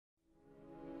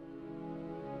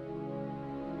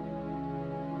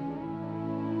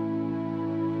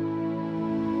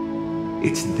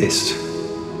It's this.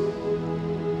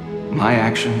 My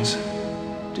actions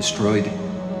destroyed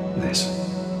this.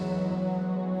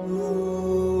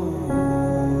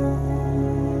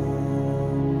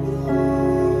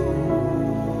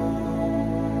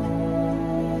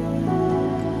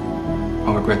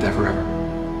 I'll regret that forever.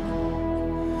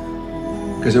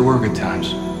 Because there were good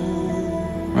times,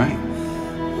 right?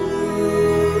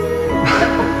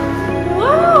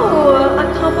 Wow,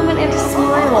 a compliment and a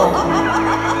smile.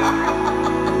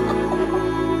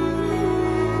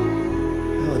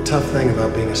 Well, the tough thing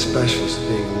about being a specialist is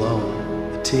being alone.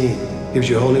 A team gives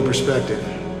you a whole new perspective.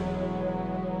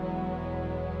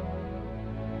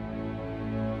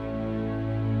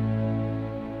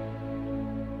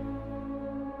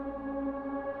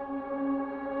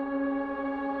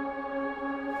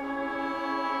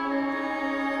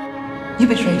 You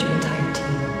betrayed your entire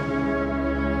team.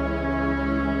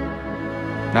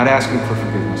 Not asking for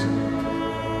forgiveness.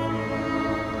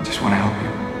 I just want to help you.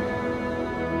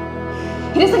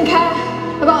 He doesn't care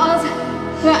about us,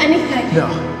 about anything. No,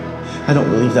 I don't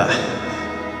believe that.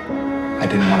 I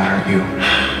didn't want to hurt you.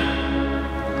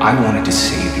 I wanted to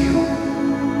save you.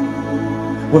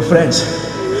 We're friends,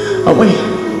 aren't we?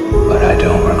 But I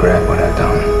don't regret what I've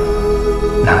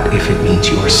done. Not if it means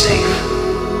you're safe.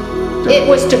 It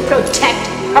was to protect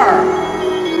her.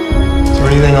 Is there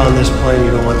anything on this plane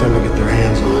you don't want them to get their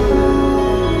hands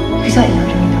on? You thought you were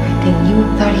doing the right thing. You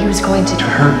thought he was going to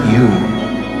Hurt you.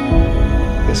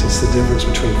 I guess it's the difference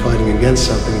between fighting against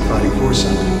something and fighting for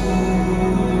something.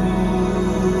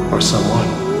 Or someone.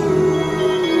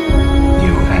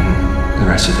 You and the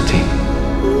rest of the team.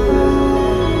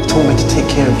 You told me to take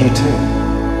care of you too.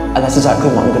 And that's exactly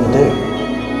what I'm going to do.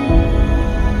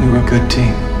 We were a good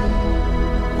team.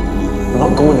 We're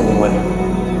not going anywhere.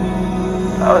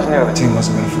 I always knew the team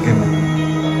wasn't going to forgive me.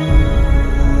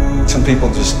 Some people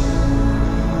just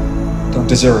don't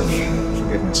deserve